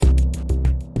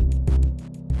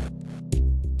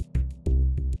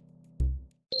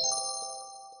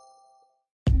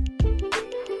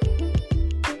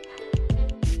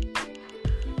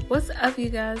up, you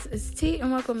guys? It's T,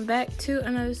 and welcome back to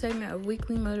another segment of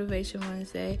Weekly Motivation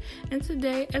Wednesday. And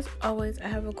today, as always, I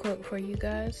have a quote for you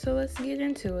guys, so let's get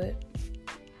into it.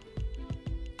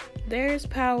 There's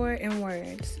power in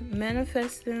words.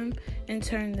 Manifest them and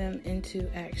turn them into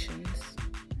actions.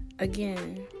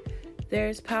 Again,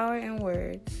 there's power in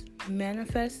words.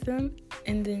 Manifest them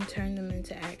and then turn them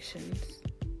into actions.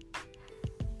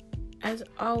 As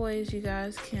always, you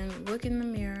guys can look in the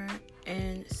mirror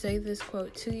and say this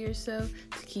quote to yourself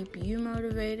to keep you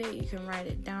motivated. You can write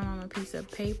it down on a piece of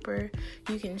paper.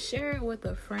 You can share it with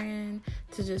a friend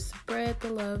to just spread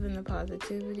the love and the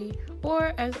positivity.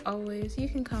 Or, as always, you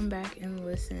can come back and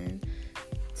listen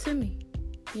to me,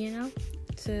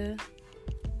 to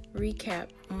recap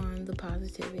on the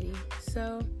positivity.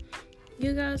 So,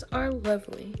 you guys are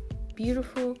lovely,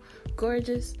 beautiful,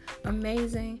 gorgeous,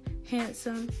 amazing,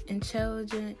 handsome,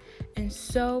 intelligent, and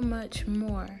so much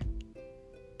more.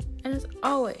 And as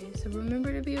always,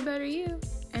 remember to be a better you,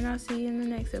 and I'll see you in the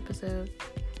next episode.